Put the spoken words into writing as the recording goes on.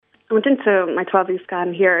I went into my 12-week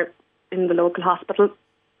scan here in the local hospital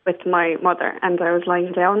with my mother, and I was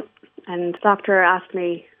lying down, and the doctor asked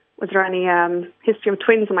me, was there any history of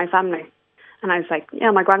twins in my family? And I was like,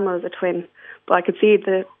 yeah, my grandma was a twin. But I could see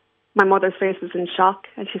my mother's face was in shock,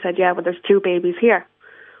 and she said, yeah, but there's 2 babies here.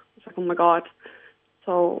 I was like, oh my God.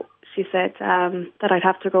 So she said that I'd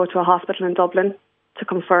have to go to a hospital in Dublin to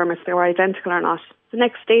confirm if they were identical or not. The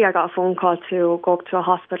next day I got a phone call to go up to a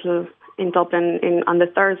hospital in Dublin on the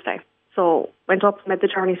Thursday. So went up, made the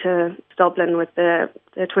journey to Dublin with the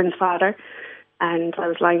twins' father, and I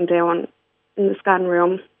was lying down in the scan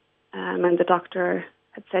room, and the doctor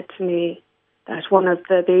had said to me that one of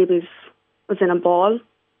the babies was in a ball,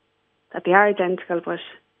 that they are identical, but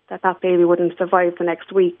that baby wouldn't survive the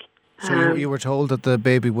next week. So you were told that the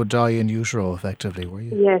baby would die in utero, effectively, were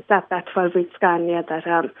you? Yes, that 12-week scan, yeah,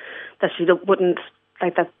 that she wouldn't,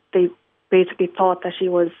 like that they basically thought that she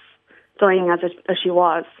was dying as she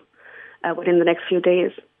was within the next few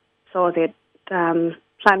days. So they'd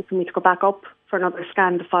planned for me to go back up for another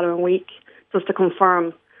scan the following week, just to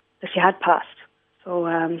confirm that she had passed. So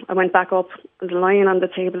I went back up, I was lying on the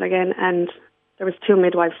table again, and there was 2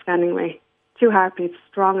 midwives scanning me. 2 heartbeats,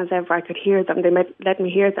 strong as ever. I could hear them. They let me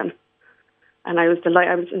hear them. And I was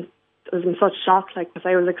delighted. I was in such shock, because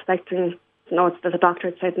I was expecting to know that the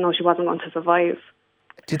doctor had said, no, she wasn't going to survive.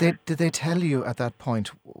 Did they tell you at that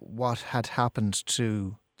point what had happened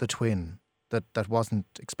to the twin that wasn't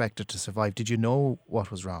expected to survive? Did you know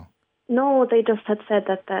what was wrong? No, they just had said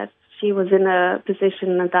that she was in a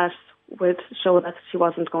position that would show that she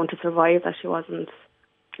wasn't going to survive, that she wasn't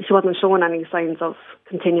showing any signs of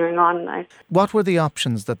continuing on. What were the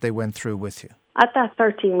options that they went through with you? At that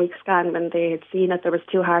 13-week scan, when they had seen that there was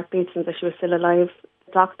 2 heartbeats and that she was still alive,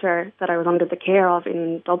 the doctor that I was under the care of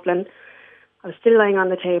in Dublin, I was still lying on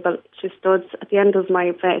the table. She stood at the end of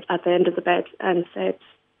my bed, at the end of the bed, and said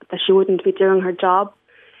that she wouldn't be doing her job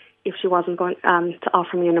if she wasn't going to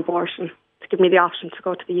offer me an abortion, to give me the option to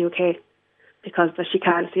go to the UK, because that she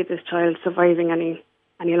can't see this child surviving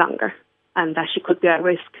any longer, and that she could be at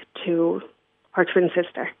risk to her twin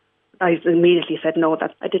sister. I immediately said no,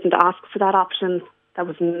 that I didn't ask for that option. That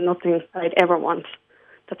was nothing I'd ever want.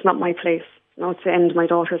 That's not my place. No, to end my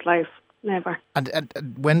daughter's life. Never.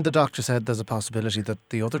 And when the doctor said there's a possibility that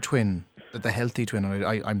the other twin, that the healthy twin, and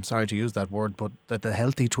I'm sorry to use that word, but that the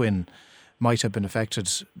healthy twin might have been affected,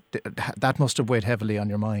 that must have weighed heavily on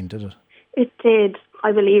your mind, did it? It did.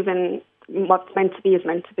 I believe in what's meant to be is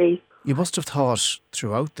meant to be. You must have thought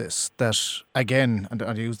throughout this that, again, and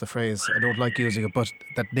I use the phrase, I don't like using it, but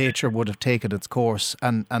that nature would have taken its course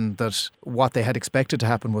and that what they had expected to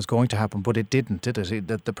happen was going to happen, but it didn't, did it?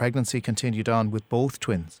 That the pregnancy continued on with both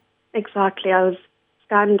twins. Exactly. I was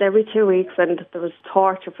scanned every 2 weeks, and there was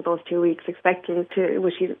torture for those 2 weeks, expecting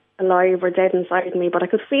was she alive or dead inside me, but I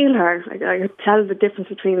could feel her. I could tell the difference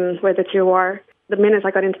between where the 2 were. The minute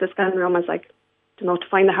I got into the scan room, I was like, to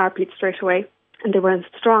find the heartbeat straight away. And they were as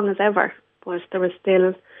strong as ever, but there was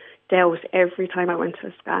still doubt every time I went to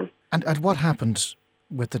a scan. And what happened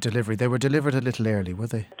with the delivery? They were delivered a little early, were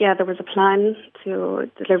they? Yeah, there was a plan to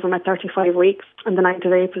deliver them at 35 weeks. On the 9th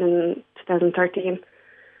of April in 2013, it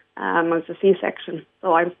was a C-section.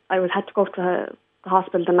 So I had to go to the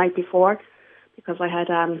hospital the night before because I had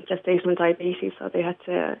gestational diabetes, so they had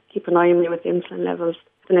to keep an eye on me with the insulin levels.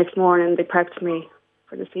 The next morning, they prepped me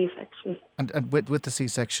for the C-section. And with the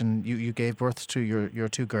C-section, you gave birth to your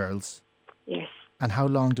 2 girls? Yes. And how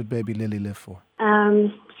long did baby Lily live for?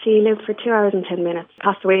 She lived for 2 hours and 10 minutes.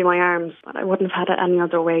 Passed away in my arms, but I wouldn't have had it any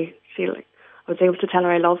other way. I was able to tell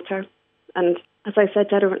her I loved her. And as I said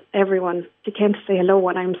to everyone, she came to say hello,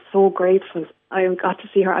 and I'm so grateful. I got to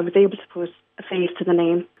see her. I was able to put a face to the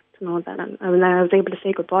name, to know that. And I was able to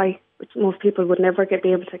say goodbye, which most people would never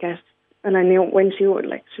be able to get. And I knew when she would,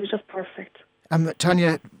 she was just perfect.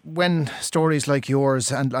 Tanya, when stories like yours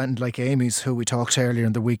and like Amy's, who we talked to earlier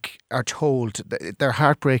in the week, are told, they're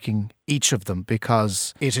heartbreaking, each of them,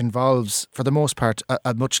 because it involves, for the most part,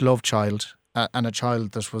 a much-loved child and a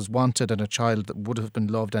child that was wanted and a child that would have been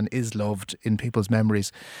loved and is loved in people's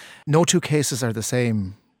memories. No 2 cases are the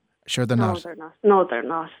same. Sure they're not. No, they're not. No, they're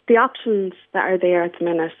not. The options that are there at the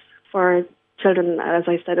minute for children, as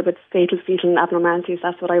I said, about fetal abnormalities,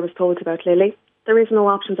 that's what I was told about Lily. There is no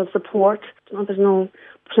options of support. There's no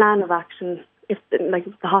plan of action. If the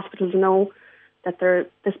hospitals know that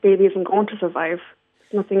this baby isn't going to survive,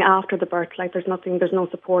 there's nothing after the birth. There's no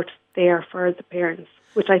support there for the parents.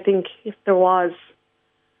 Which I think, if there was,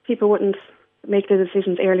 people wouldn't make the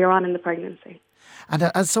decisions earlier on in the pregnancy. And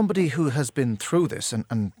as somebody who has been through this,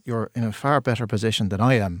 and you're in a far better position than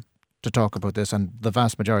I am to talk about this, and the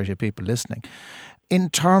vast majority of people listening, in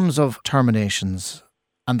terms of terminations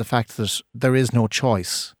and the fact that there is no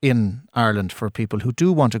choice in Ireland for people who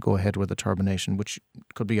do want to go ahead with a termination, which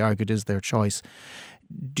could be argued is their choice.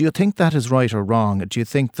 Do you think that is right or wrong? Do you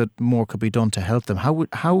think that more could be done to help them?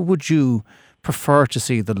 How would you prefer to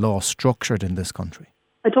see the law structured in this country?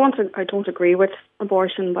 I don't agree with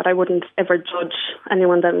abortion, but I wouldn't ever judge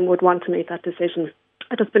anyone that would want to make that decision.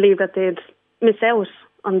 I just believe that they'd miss out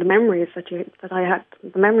on the memories that I had,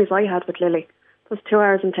 the memories I had with Lily. Those 2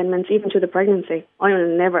 hours and 10 minutes, even through the pregnancy, I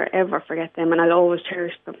will never ever forget them, and I'll always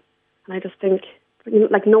cherish them. And I just think,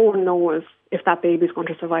 like, no one knows if that baby's going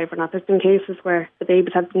to survive or not. There's been cases where the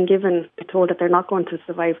babies have been given, they're told that they're not going to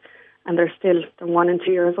survive, and they're 1 and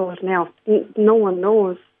 2 years old now. No one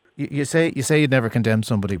knows. You say you'd never condemn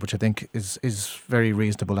somebody, which I think is very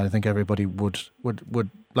reasonable. I think everybody would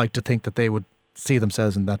like to think that they would see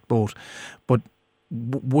themselves in that boat. But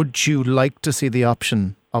would you like to see the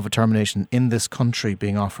option of a termination in this country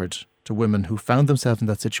being offered to women who found themselves in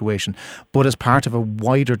that situation, but as part of a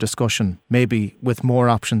wider discussion, maybe with more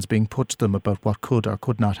options being put to them about what could or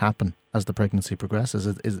could not happen as the pregnancy progresses?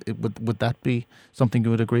 Would that be something you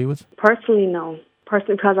would agree with? Personally, no.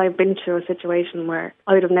 Personally, because I've been through a situation where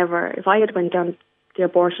I would have never, if I had went down the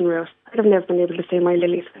abortion route, I'd have never been able to see my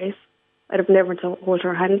Lily's face. I'd have never to hold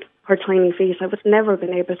her hand, her tiny face. I would have never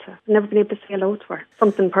been able to say hello to her.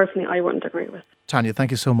 Something personally I wouldn't agree with. Tanya,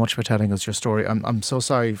 thank you so much for telling us your story. I'm so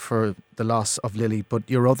sorry for the loss of Lily, but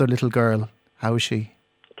your other little girl, how is she?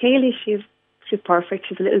 Kaylee, she's perfect.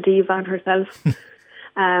 She's a little diva on herself.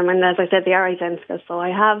 And as I said, they are identical. So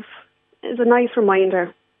it's a nice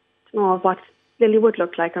reminder to know of what Lily would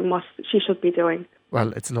look like and what she should be doing.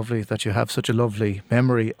 Well, it's lovely that you have such a lovely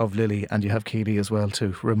memory of Lily, and you have Keely as well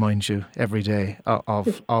to remind you every day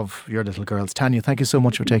of your little girls. Tanya, thank you so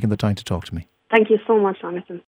much for taking the time to talk to me. Thank you so much, Jonathan.